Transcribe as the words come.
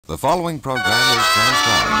The following program is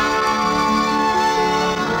transcribed.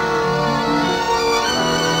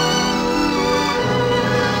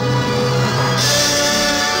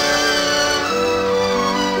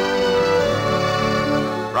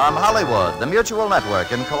 From Hollywood, the Mutual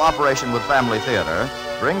Network, in cooperation with Family Theater,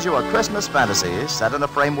 brings you a Christmas fantasy set in a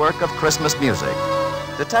framework of Christmas music.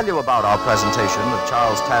 To tell you about our presentation of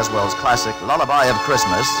Charles Tazwell's classic Lullaby of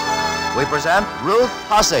Christmas, we present Ruth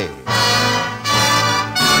Hussey.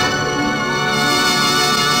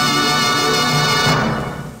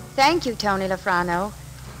 Thank you, Tony Lafrano.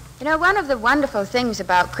 You know, one of the wonderful things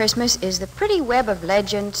about Christmas is the pretty web of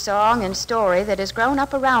legend, song, and story that has grown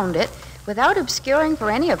up around it without obscuring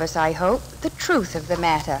for any of us, I hope, the truth of the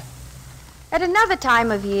matter. At another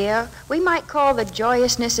time of year, we might call the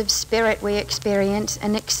joyousness of spirit we experience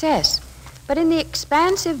an excess. But in the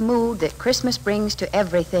expansive mood that Christmas brings to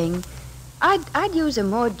everything, I'd use a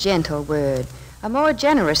more gentle word, a more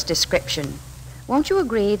generous description. Won't you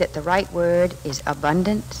agree that the right word is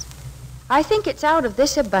abundance? I think it's out of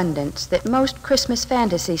this abundance that most Christmas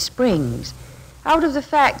fantasy springs, out of the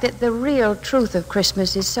fact that the real truth of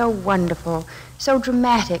Christmas is so wonderful, so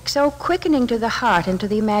dramatic, so quickening to the heart and to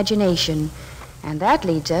the imagination. And that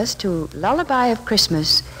leads us to Lullaby of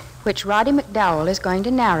Christmas, which Roddy McDowell is going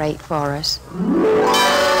to narrate for us.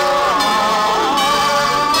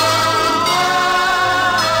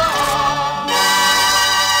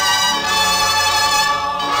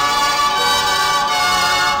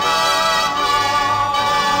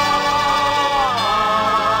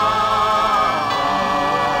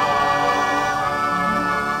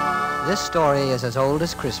 This story is as old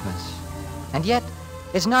as Christmas, and yet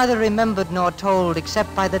is neither remembered nor told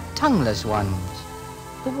except by the tongueless ones.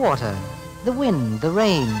 The water, the wind, the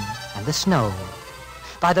rain, and the snow.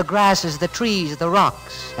 By the grasses, the trees, the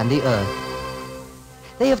rocks, and the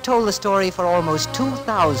earth. They have told the story for almost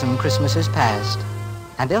 2,000 Christmases past,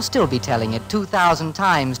 and they'll still be telling it 2,000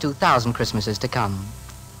 times 2,000 Christmases to come.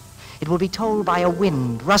 It will be told by a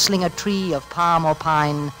wind rustling a tree of palm or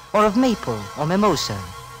pine, or of maple or mimosa.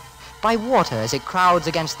 By water as it crowds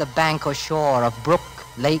against the bank or shore of brook,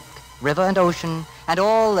 lake, river, and ocean, and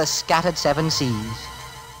all the scattered seven seas.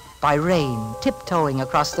 By rain tiptoeing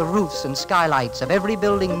across the roofs and skylights of every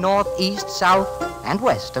building north, east, south, and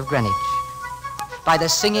west of Greenwich. By the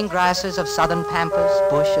singing grasses of southern pampas,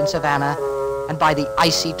 bush, and savanna, and by the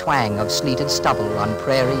icy twang of sleeted stubble on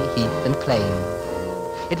prairie, heath, and plain.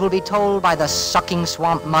 It will be told by the sucking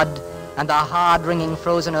swamp mud, and the hard-wringing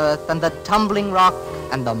frozen earth, and the tumbling rock,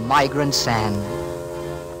 and the migrant sand.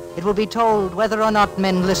 It will be told whether or not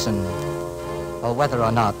men listen, or whether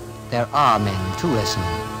or not there are men to listen.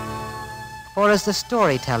 For as the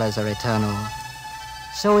storytellers are eternal,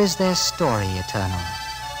 so is their story eternal.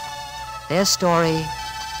 Their story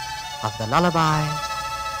of the Lullaby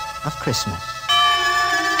of Christmas.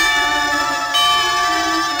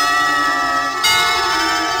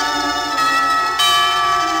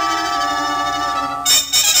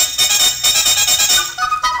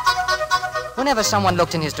 Whenever someone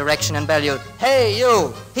looked in his direction and bellowed, "Hey,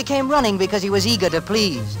 you!" he came running because he was eager to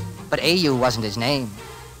please. But A.U. wasn't his name.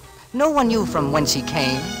 No one knew from whence he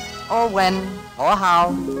came, or when, or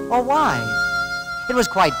how, or why. It was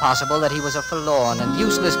quite possible that he was a forlorn and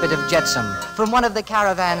useless bit of jetsam from one of the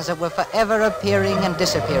caravans that were forever appearing and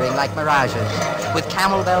disappearing like mirages, with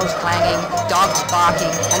camel bells clanging, dogs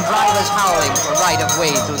barking, and drivers howling for right of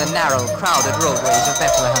way through the narrow, crowded roadways of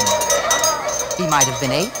Bethlehem. He might have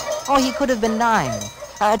been 8, or he could have been 9,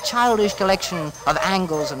 a childish collection of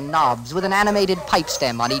angles and knobs with an animated pipe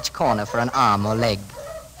stem on each corner for an arm or leg.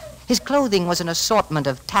 His clothing was an assortment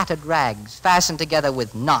of tattered rags fastened together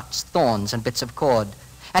with knots, thorns, and bits of cord,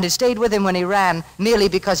 and it stayed with him when he ran merely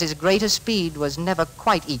because his greater speed was never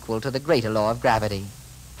quite equal to the greater law of gravity.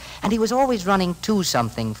 And he was always running to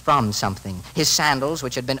something from something, his sandals,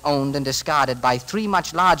 which had been owned and discarded by 3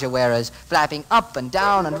 much larger wearers, flapping up and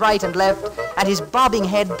down and right and left, and his bobbing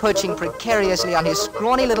head perching precariously on his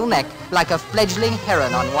scrawny little neck like a fledgling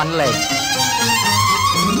heron on one leg.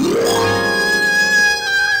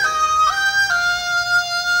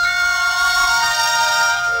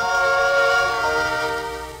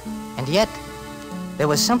 And yet, there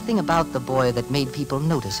was something about the boy that made people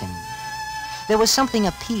notice him. There was something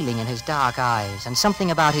appealing in his dark eyes and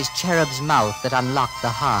something about his cherub's mouth that unlocked the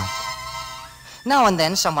heart. Now and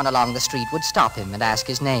then, someone along the street would stop him and ask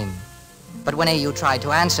his name. But when A.U. tried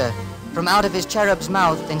to answer, from out of his cherub's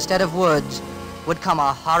mouth, instead of words, would come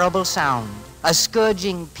a horrible sound, a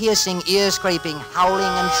scourging, piercing, ear-scraping, howling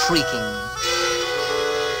and shrieking.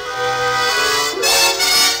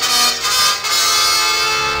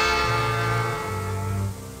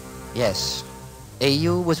 Yes,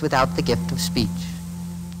 A.U. was without the gift of speech.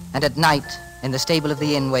 And at night, in the stable of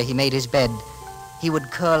the inn where he made his bed, he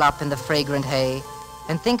would curl up in the fragrant hay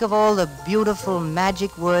and think of all the beautiful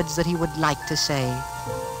magic words that he would like to say.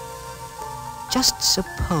 Just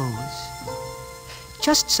suppose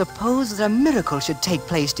that a miracle should take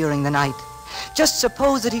place during the night. Just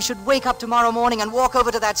suppose that he should wake up tomorrow morning and walk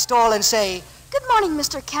over to that stall and say, "Good morning,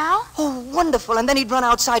 Mr. Cow." "Oh, wonderful." And then he'd run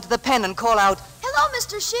outside to the pen and call out, "Hello,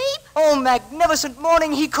 Mr. Sheep." "Oh, magnificent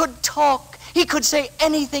morning." He could talk. He could say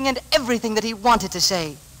anything and everything that he wanted to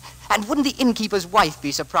say. And wouldn't the innkeeper's wife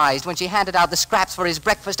be surprised when she handed out the scraps for his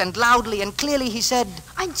breakfast and loudly and clearly he said,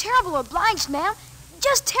 "I'm terrible obliged, ma'am.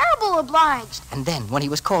 Just terrible obliged." And then, when he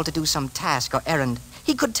was called to do some task or errand,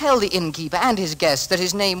 he could tell the innkeeper and his guests that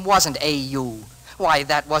his name wasn't A.U. Why,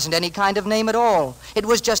 that wasn't any kind of name at all. It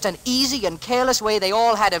was just an easy and careless way they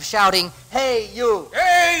all had of shouting, "Hey, you!"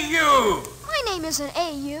 Hey, you! My name isn't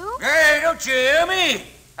A.U. Hey, don't you hear me?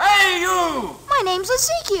 Hey, you! My name's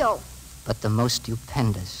Ezekiel. But the most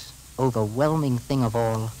stupendous, overwhelming thing of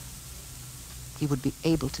all, he would be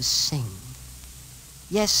able to sing.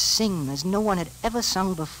 Yes, sing as no one had ever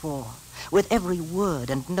sung before, with every word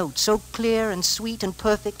and note so clear and sweet and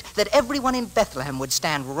perfect that everyone in Bethlehem would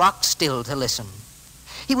stand rock still to listen.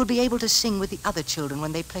 He would be able to sing with the other children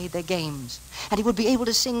when they played their games, and he would be able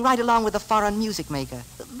to sing right along with the foreign music maker,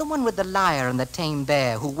 the one with the lyre and the tame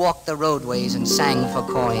bear who walked the roadways and sang for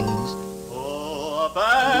coins. Oh, a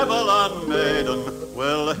Babylon maiden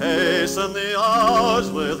will hasten the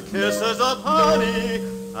hours with kisses of honey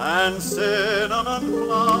and cinnamon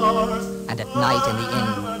flowers. And at night in the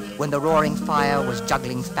inn, when the roaring fire was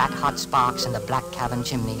juggling fat hot sparks in the black cavern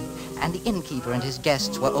chimney, and the innkeeper and his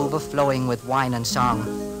guests were overflowing with wine and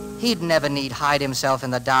song, he'd never need hide himself in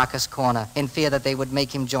the darkest corner in fear that they would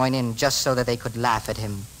make him join in just so that they could laugh at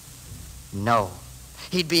him. No,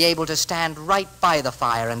 he'd be able to stand right by the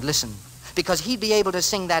fire and listen, because he'd be able to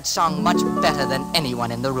sing that song much better than anyone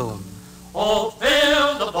in the room. Oh,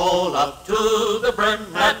 fill the bowl up to the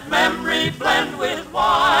brim, let memory blend with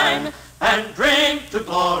wine, and drink the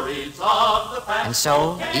glories of the past. And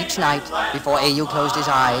so, each night, before A.U. closed his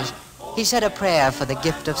eyes, he said a prayer for the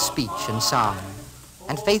gift of speech and song,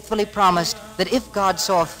 and faithfully promised that if God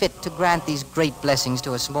saw fit to grant these great blessings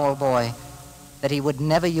to a small boy, that he would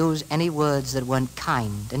never use any words that weren't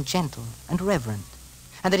kind and gentle and reverent,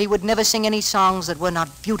 and that he would never sing any songs that were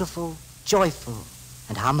not beautiful, joyful,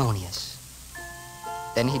 and harmonious.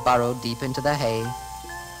 Then he burrowed deep into the hay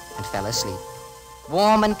and fell asleep,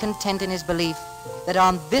 warm and content in his belief that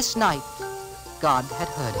on this night God had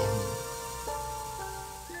heard him.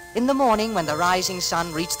 In the morning, when the rising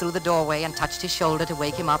sun reached through the doorway and touched his shoulder to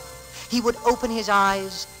wake him up, he would open his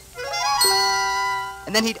eyes,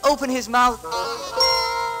 and then he'd open his mouth,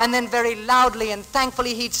 and then very loudly and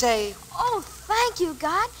thankfully he'd say, "Oh, thank you,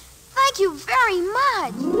 God. Thank you very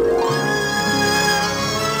much."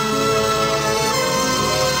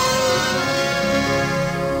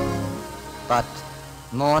 But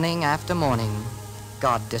morning after morning,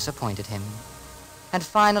 God disappointed him. And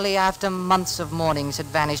finally, after months of mornings had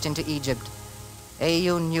vanished into Egypt,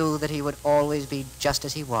 A.U. knew that he would always be just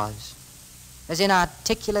as he was, as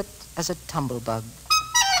inarticulate as a tumblebug,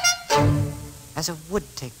 as a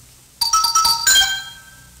woodtick,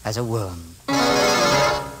 as a worm.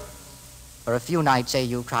 For a few nights,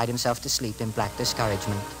 A.U. cried himself to sleep in black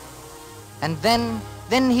discouragement. And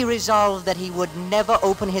then he resolved that he would never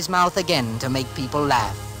open his mouth again to make people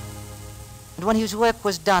laugh. And when his work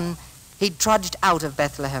was done, he trudged out of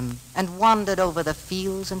Bethlehem and wandered over the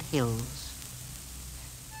fields and hills.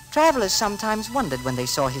 Travelers sometimes wondered when they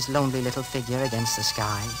saw his lonely little figure against the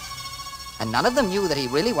sky. And none of them knew that he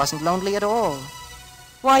really wasn't lonely at all.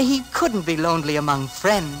 Why, he couldn't be lonely among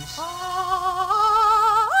friends.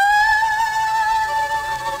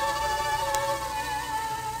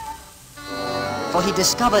 For he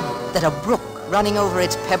discovered that a brook running over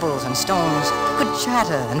its pebbles and stones could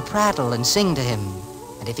chatter and prattle and sing to him.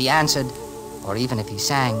 And if he answered, or even if he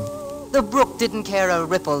sang, the brook didn't care a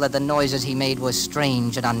ripple that the noises he made were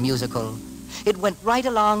strange and unmusical. It went right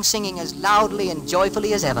along singing as loudly and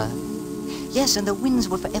joyfully as ever. Yes, and the winds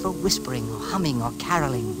were forever whispering or humming or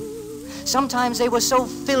caroling. Sometimes they were so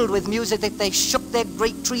filled with music that they shook their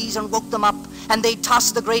great trees and woke them up, and they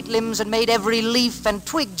tossed the great limbs and made every leaf and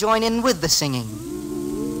twig join in with the singing.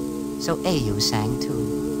 So A.U. sang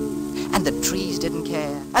too. And the trees didn't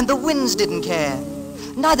care, and the winds didn't care.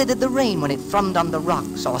 Neither did the rain when it thrummed on the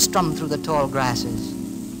rocks or strummed through the tall grasses.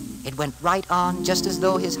 It went right on just as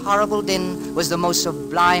though his horrible din was the most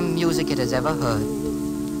sublime music it has ever heard.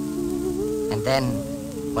 And then,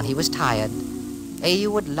 when he was tired,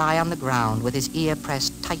 A.U. would lie on the ground with his ear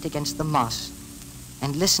pressed tight against the moss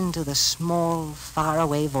and listened to the small,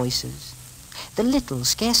 faraway voices, the little,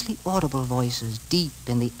 scarcely audible voices deep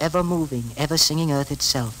in the ever-moving, ever-singing earth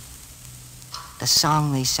itself. The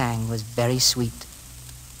song they sang was very sweet,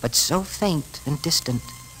 but so faint and distant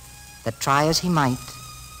that try as he might,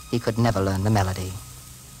 he could never learn the melody.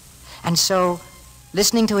 And so,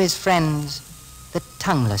 listening to his friends, the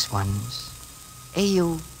tongueless ones,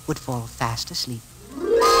 A.U. would fall fast asleep.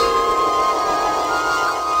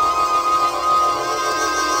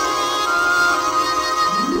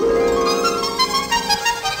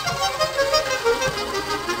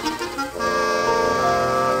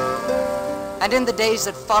 And in the days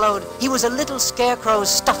that followed, he was a little scarecrow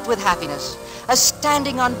stuffed with happiness, a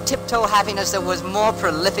standing on tiptoe happiness that was more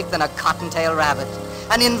prolific than a cottontail rabbit,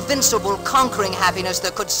 an invincible, conquering happiness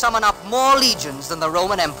that could summon up more legions than the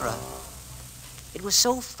Roman emperor. It was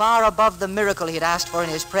so far above the miracle he had asked for in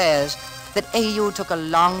his prayers that A.U. took a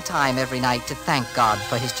long time every night to thank God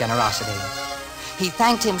for his generosity. He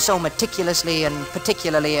thanked him so meticulously and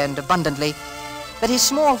particularly and abundantly that his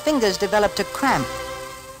small fingers developed a cramp,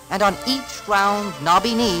 and on each round,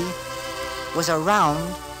 knobby knee was a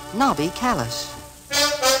round, knobby callus.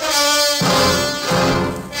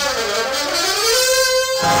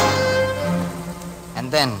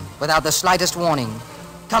 And then, without the slightest warning,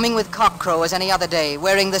 coming with cockcrow as any other day,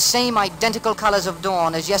 wearing the same identical colors of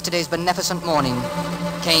dawn as yesterday's beneficent morning,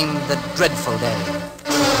 came the dreadful day.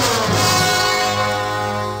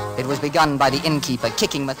 It was begun by the innkeeper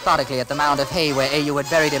kicking methodically at the mound of hay where A.U. had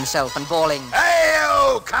buried himself and bawling, Hey,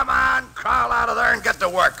 you! Come on, crawl out of there and get to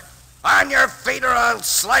work. On your feet or I'll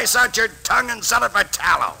slice out your tongue and sell it for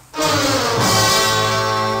tallow.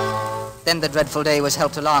 Then the dreadful day was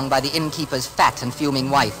helped along by the innkeeper's fat and fuming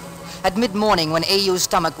wife. At mid-morning, when A.U.'s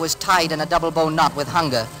stomach was tied in a double-bow knot with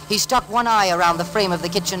hunger, he stuck one eye around the frame of the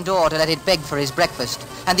kitchen door to let it beg for his breakfast,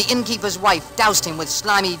 and the innkeeper's wife doused him with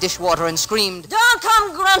slimy dishwater and screamed, Don't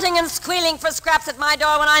come grunting and squealing for scraps at my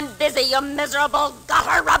door when I'm busy, you miserable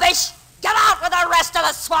gutter rubbish! Get out with the rest of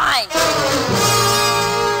the swine!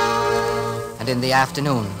 And in the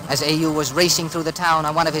afternoon, as A.U. was racing through the town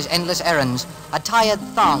on one of his endless errands, a tired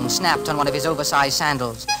thong snapped on one of his oversized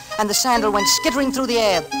sandals, and the sandal went skittering through the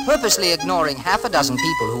air, purposely ignoring half a dozen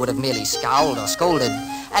people who would have merely scowled or scolded,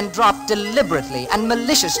 and dropped deliberately and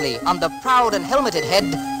maliciously on the proud and helmeted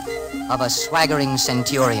head of a swaggering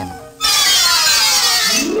centurion.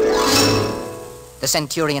 The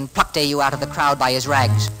centurion plucked A.U. out of the crowd by his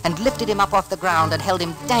rags and lifted him up off the ground and held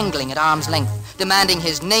him dangling at arm's length, demanding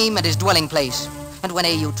his name and his dwelling place. And when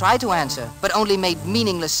A.U. tried to answer, but only made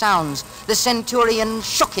meaningless sounds, the centurion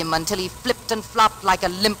shook him until he flipped and flopped like a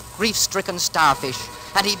limp, grief-stricken starfish.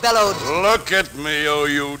 And he bellowed, Look at me, oh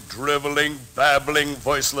you driveling, babbling,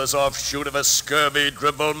 voiceless offshoot of a scurvy,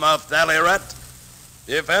 dribble-mouthed alley rat.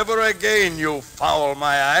 If ever again you foul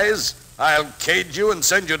my eyes, I'll cage you and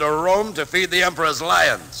send you to Rome to feed the emperor's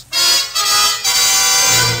lions.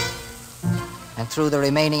 And through the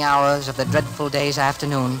remaining hours of the dreadful day's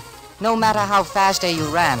afternoon, no matter how fast A.U.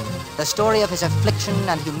 ran, the story of his affliction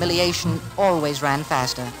and humiliation always ran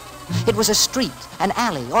faster. It was a street, an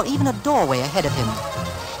alley, or even a doorway ahead of him.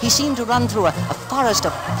 He seemed to run through a forest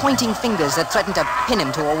of pointing fingers that threatened to pin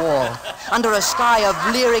him to a wall, under a sky of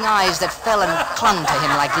leering eyes that fell and clung to him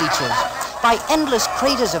like leeches, by endless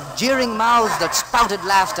craters of jeering mouths that spouted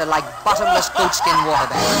laughter like bottomless goatskin water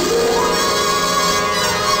bags.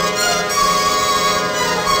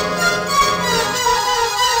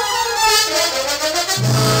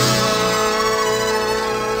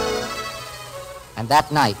 And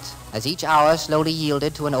that night, as each hour slowly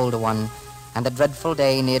yielded to an older one, and the dreadful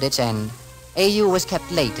day neared its end, A.U. was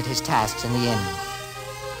kept late at his tasks in the inn.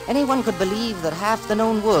 Anyone could believe that half the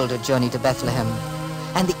known world had journeyed to Bethlehem,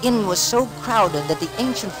 and the inn was so crowded that the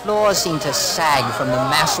ancient floors seemed to sag from the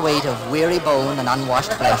mass weight of weary bone and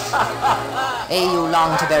unwashed flesh. A.U.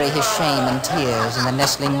 longed to bury his shame and tears in the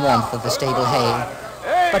nestling warmth of the stable hay,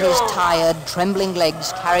 but his tired, trembling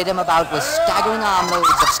legs carried him about with staggering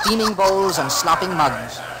armloads of steaming bowls and slopping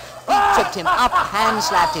mugs. Feet tripped him up, hands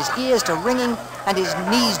slapped his ears to ringing, and his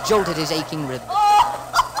knees jolted his aching ribs.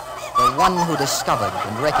 The one who discovered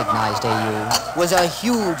and recognized A.U. was a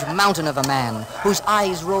huge mountain of a man whose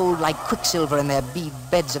eyes rolled like quicksilver in their bead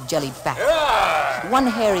beds of jellied fat. One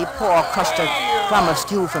hairy paw crushed a crumb of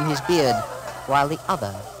stew from his beard, while the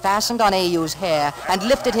other fastened on A.U.'s hair and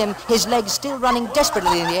lifted him, his legs still running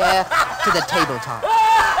desperately in the air, to the tabletop.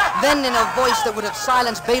 Then, in a voice that would have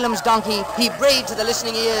silenced Balaam's donkey, he brayed to the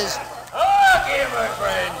listening ears, Okay, my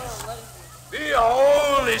friends.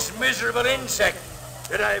 Behold this miserable insect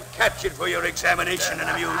that I've captured for your examination and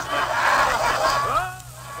amusement.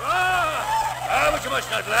 But you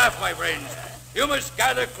must not laugh, my friends. You must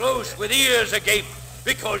gather close with ears agape,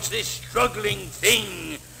 because this struggling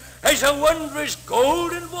thing has a wondrous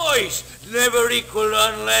golden voice, never equaled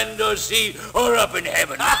on land or sea or up in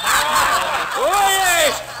heaven. Oh,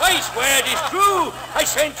 yes, I swear it is true. A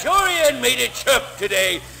centurion made it chirp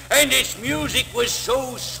today, and its music was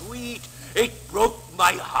so sweet, it broke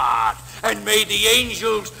my heart and made the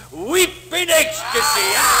angels weep in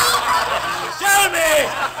ecstasy. Tell me,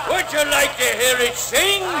 would you like to hear it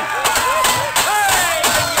sing? Hey,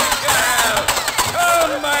 you shall.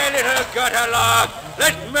 Oh, my little gutter lark,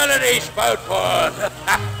 let melody spout forth.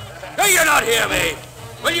 Do you not hear me?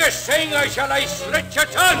 Will you sing, or shall I slit your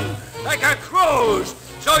tongue like a crow's,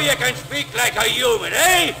 so you can speak like a human,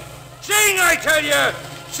 eh? Sing, I tell you!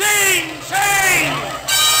 Sing, sing!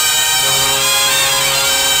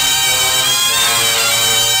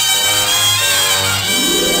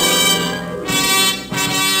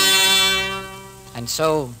 And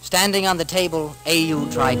so, standing on the table, A.U.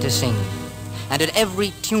 tried to sing. And at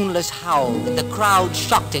every tuneless howl, the crowd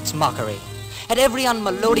shocked its mockery. At every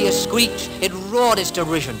unmelodious screech, it roared its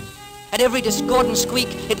derision. At every discordant squeak,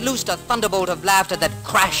 it loosed a thunderbolt of laughter that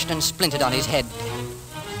crashed and splintered on his head.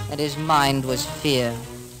 And his mind was fear,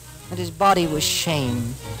 and his body was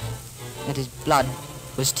shame, and his blood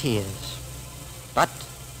was tears. But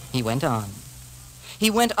he went on. He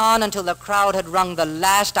went on until the crowd had rung the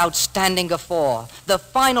last outstanding guffaw, the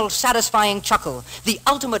final satisfying chuckle, the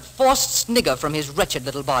ultimate forced snigger from his wretched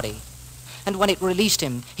little body. And when it released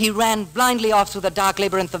him, he ran blindly off through the dark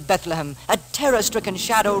labyrinth of Bethlehem, a terror-stricken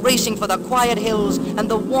shadow racing for the quiet hills and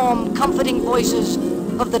the warm, comforting voices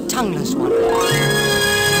of the tongueless one.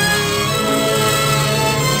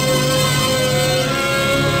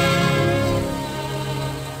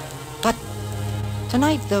 But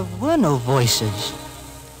tonight there were no voices.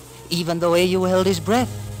 Even though A.U. held his breath,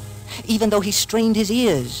 even though he strained his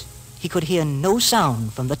ears, he could hear no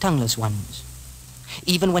sound from the tongueless ones.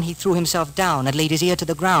 Even when he threw himself down and laid his ear to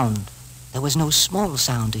the ground, there was no small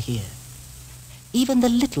sound to hear. Even the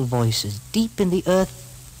little voices deep in the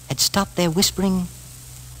earth had stopped their whispering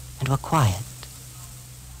and were quiet.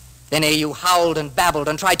 Then A.U. howled and babbled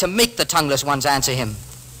and tried to make the tongueless ones answer him.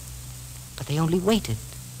 But they only waited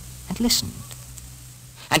and listened.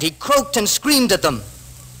 And he croaked and screamed at them.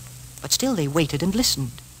 But still they waited and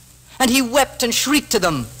listened. And he wept and shrieked to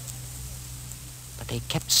them. But they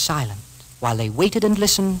kept silent while they waited and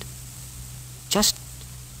listened, just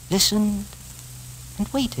listened and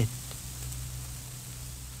waited.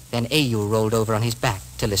 Then A.U. rolled over on his back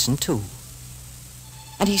to listen too.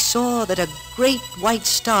 And he saw that a great white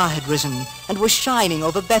star had risen and was shining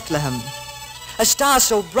over Bethlehem, a star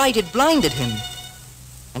so bright it blinded him.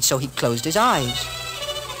 And so he closed his eyes,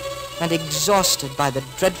 and exhausted by the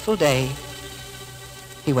dreadful day,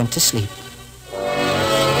 he went to sleep.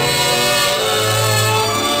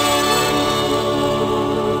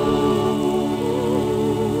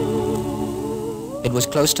 It was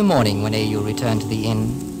close to morning when A.U. returned to the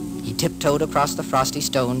inn. He tiptoed across the frosty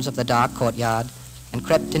stones of the dark courtyard and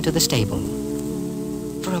crept into the stable.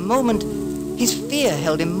 For a moment, his fear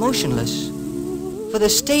held him motionless, for the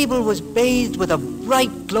stable was bathed with a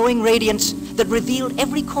bright, glowing radiance that revealed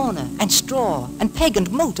every corner and straw and peg and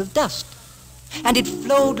mote of dust. And it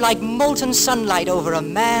flowed like molten sunlight over a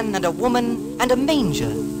man and a woman and a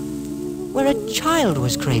manger, where a child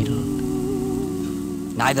was cradled.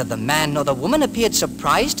 Neither the man nor the woman appeared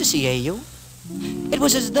surprised to see A.U. It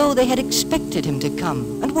was as though they had expected him to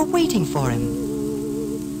come and were waiting for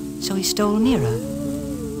him. So he stole nearer,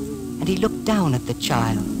 and he looked down at the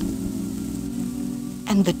child.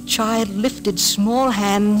 And the child lifted small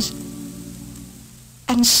hands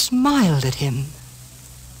and smiled at him.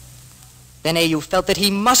 Then A.U. felt that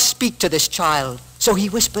he must speak to this child, so he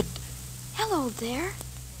whispered, "Hello there."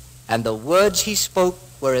 And the words he spoke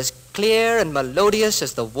were as clear and melodious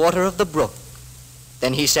as the water of the brook.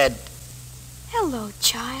 Then he said, "Hello,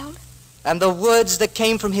 child." And the words that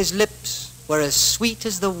came from his lips were as sweet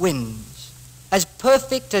as the winds, as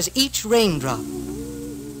perfect as each raindrop,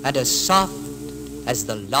 and as soft as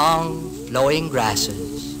the long flowing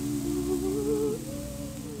grasses.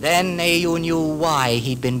 Then A.U. knew why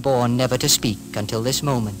he'd been born never to speak until this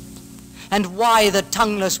moment, and why the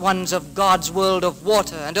tongueless ones of God's world of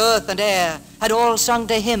water and earth and air had all sung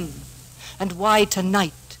to him, and why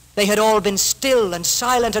tonight they had all been still and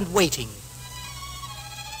silent and waiting.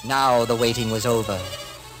 Now the waiting was over.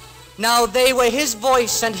 Now they were his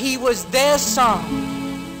voice and he was their song,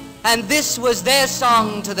 and this was their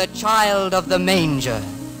song to the child of the manger.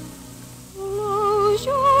 Close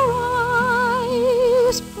your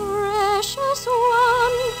eyes, precious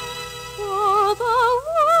one, for the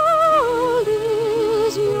world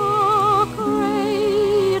is your creation.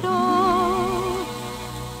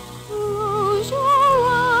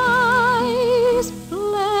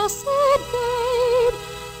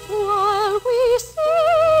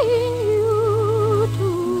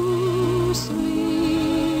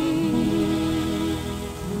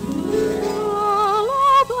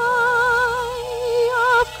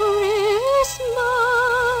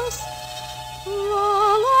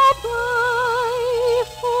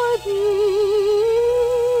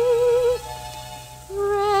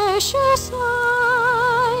 precious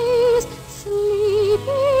eyes,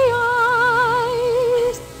 sleepy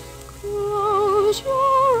eyes, close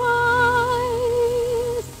your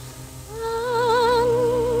eyes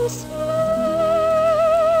and sleep.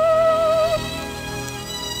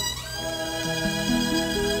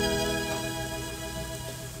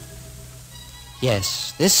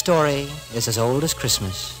 Yes, this story is as old as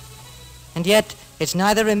Christmas, and yet it's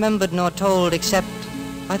neither remembered nor told except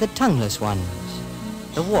by the tongueless ones.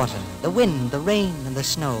 The water, the wind, the rain, and the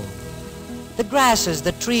snow. The grasses,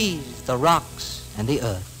 the trees, the rocks, and the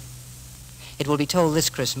earth. It will be told this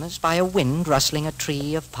Christmas by a wind rustling a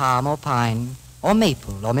tree of palm or pine, or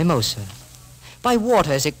maple or mimosa. By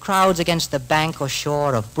water as it crowds against the bank or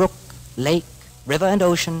shore of brook, lake, river, and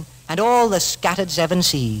ocean, and all the scattered seven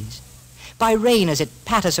seas. By rain as it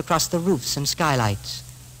patters across the roofs and skylights.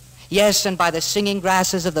 Yes, and by the singing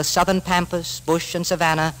grasses of the southern pampas, bush, and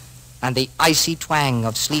savanna, and the icy twang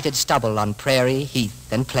of sleeted stubble on prairie,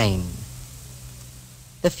 heath, and plain.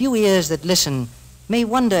 The few ears that listen may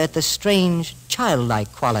wonder at the strange,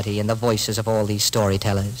 childlike quality in the voices of all these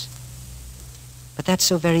storytellers. But that's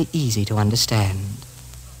so very easy to understand.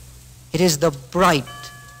 It is the bright,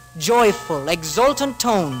 joyful, exultant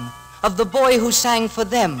tone of the boy who sang for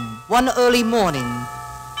them one early morning,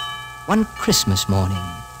 one Christmas morning,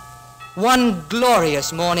 one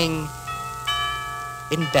glorious morning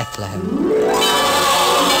in Bethlehem.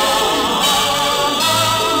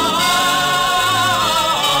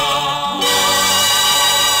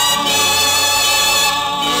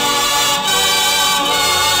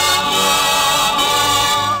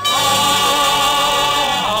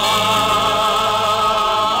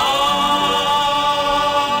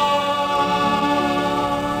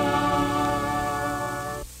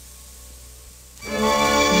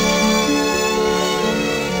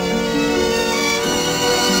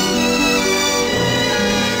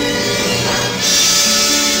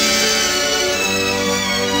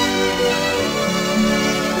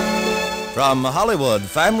 From Hollywood,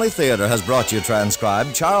 Family Theater has brought you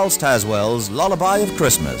transcribed Charles Tazwell's Lullaby of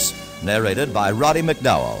Christmas, narrated by Roddy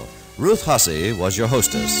McDowell. Ruth Hussey was your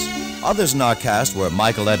hostess. Others in our cast were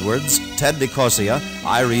Michael Edwards, Ted DeCorsia,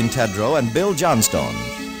 Irene Tedrow, and Bill Johnstone.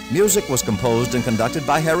 Music was composed and conducted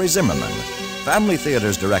by Harry Zimmerman. Family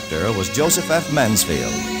Theater's director was Joseph F.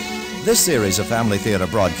 Mansfield. This series of Family Theater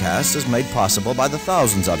broadcasts is made possible by the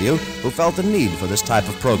thousands of you who felt the need for this type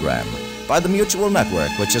of program, by the Mutual Network,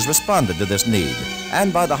 which has responded to this need,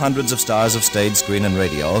 and by the hundreds of stars of stage, screen, and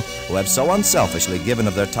radio who have so unselfishly given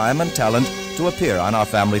of their time and talent to appear on our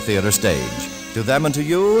Family Theater stage. To them and to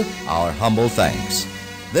you, our humble thanks.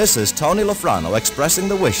 This is Tony Lafrano expressing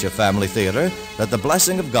the wish of Family Theater that the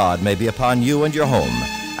blessing of God may be upon you and your home,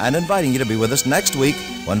 and inviting you to be with us next week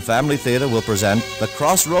when Family Theater will present The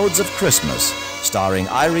Crossroads of Christmas, starring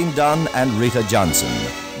Irene Dunn and Rita Johnson.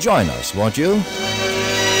 Join us, won't you?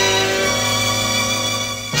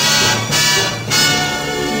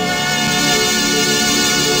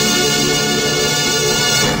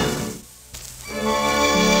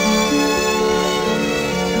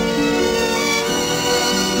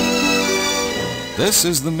 This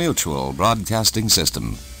is the Mutual Broadcasting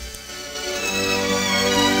System.